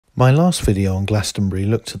My last video on Glastonbury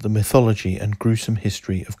looked at the mythology and gruesome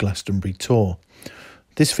history of Glastonbury Tor.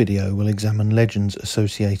 This video will examine legends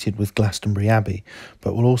associated with Glastonbury Abbey,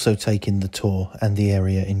 but will also take in the Tor and the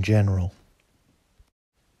area in general.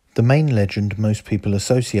 The main legend most people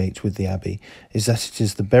associate with the Abbey is that it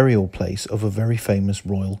is the burial place of a very famous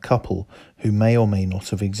royal couple who may or may not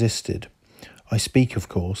have existed. I speak, of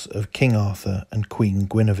course, of King Arthur and Queen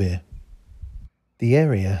Guinevere. The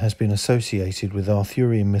area has been associated with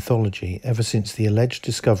Arthurian mythology ever since the alleged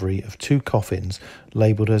discovery of two coffins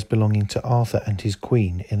labelled as belonging to Arthur and his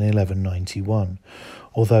queen in 1191,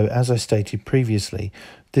 although, as I stated previously,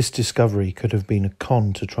 this discovery could have been a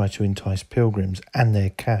con to try to entice pilgrims and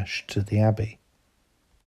their cash to the abbey.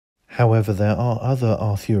 However, there are other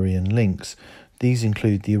Arthurian links. These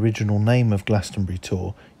include the original name of Glastonbury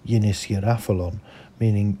Tor, Ynys yr Afalon,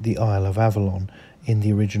 meaning the Isle of Avalon, in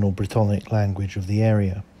the original Brittonic language of the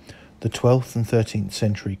area. The 12th and 13th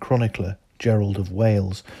century chronicler, Gerald of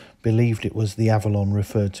Wales, believed it was the Avalon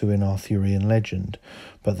referred to in Arthurian legend,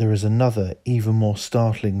 but there is another, even more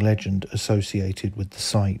startling legend associated with the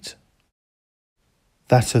site.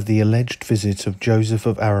 That of the alleged visit of Joseph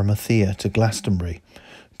of Arimathea to Glastonbury.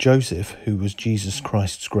 Joseph, who was Jesus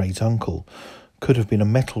Christ's great uncle, could have been a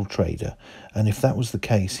metal trader, and if that was the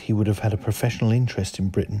case, he would have had a professional interest in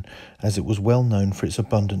Britain, as it was well known for its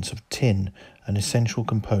abundance of tin, an essential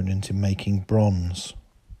component in making bronze.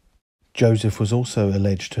 Joseph was also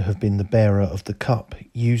alleged to have been the bearer of the cup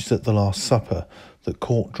used at the Last Supper that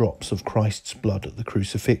caught drops of Christ's blood at the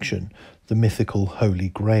crucifixion, the mythical Holy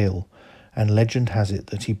Grail, and legend has it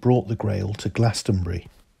that he brought the Grail to Glastonbury.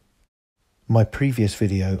 My previous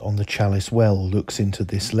video on the Chalice Well looks into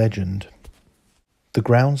this legend. The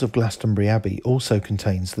grounds of Glastonbury Abbey also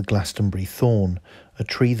contains the Glastonbury thorn, a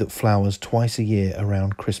tree that flowers twice a year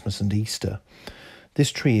around Christmas and Easter. This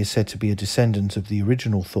tree is said to be a descendant of the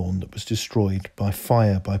original thorn that was destroyed by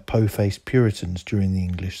fire by po-faced Puritans during the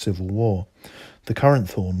English Civil War. The current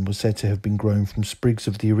thorn was said to have been grown from sprigs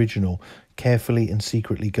of the original, carefully and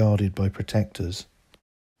secretly guarded by protectors.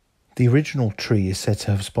 The original tree is said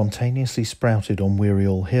to have spontaneously sprouted on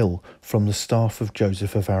Weariall Hill from the staff of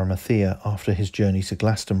Joseph of Arimathea after his journey to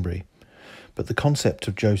Glastonbury. But the concept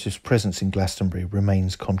of Joseph's presence in Glastonbury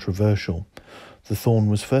remains controversial. The thorn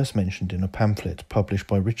was first mentioned in a pamphlet published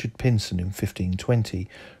by Richard Pinson in 1520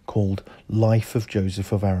 called Life of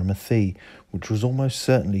Joseph of Arimathea, which was almost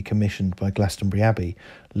certainly commissioned by Glastonbury Abbey,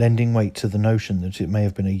 lending weight to the notion that it may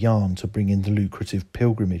have been a yarn to bring in the lucrative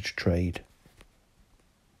pilgrimage trade.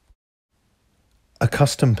 A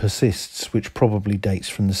custom persists which probably dates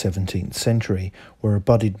from the 17th century, where a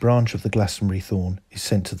budded branch of the Glastonbury thorn is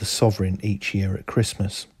sent to the sovereign each year at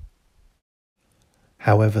Christmas.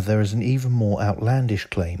 However, there is an even more outlandish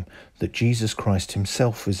claim that Jesus Christ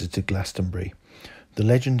himself visited Glastonbury. The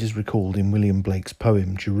legend is recalled in William Blake's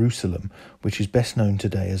poem Jerusalem, which is best known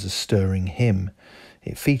today as a stirring hymn.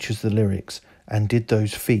 It features the lyrics, "And did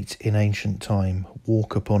those feet in ancient time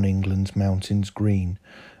walk upon England's mountains green,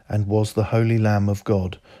 and was the Holy Lamb of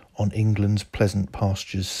God on England's pleasant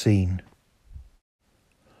pastures seen."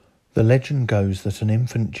 The legend goes that an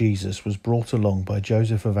infant Jesus was brought along by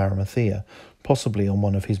Joseph of Arimathea, possibly on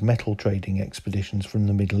one of his metal trading expeditions from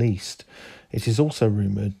the Middle East. It is also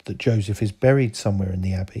rumoured that Joseph is buried somewhere in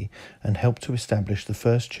the abbey and helped to establish the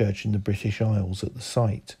first church in the British Isles at the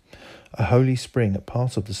site. A holy spring at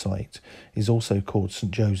part of the site is also called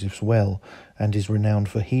St. Joseph's Well and is renowned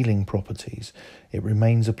for healing properties. It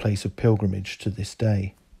remains a place of pilgrimage to this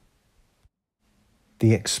day.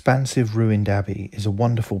 The expansive ruined abbey is a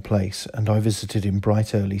wonderful place, and I visited in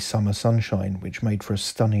bright early summer sunshine, which made for a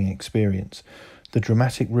stunning experience. The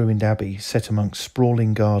dramatic ruined abbey, set amongst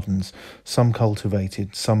sprawling gardens, some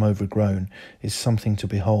cultivated, some overgrown, is something to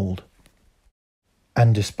behold.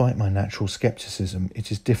 And despite my natural scepticism,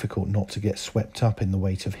 it is difficult not to get swept up in the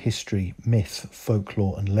weight of history, myth,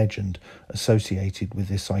 folklore and legend associated with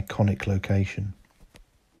this iconic location.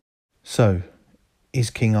 So, is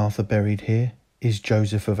King Arthur buried here? Is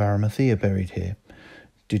Joseph of Arimathea buried here?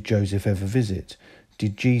 Did Joseph ever visit?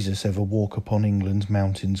 Did Jesus ever walk upon England's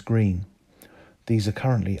mountains green? These are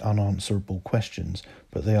currently unanswerable questions,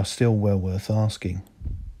 but they are still well worth asking.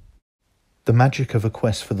 The magic of a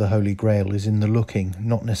quest for the Holy Grail is in the looking,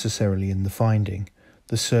 not necessarily in the finding.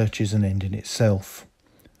 The search is an end in itself.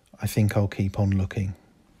 I think I'll keep on looking.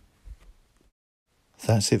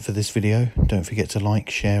 That's it for this video. Don't forget to like,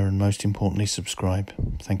 share and most importantly subscribe.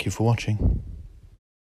 Thank you for watching.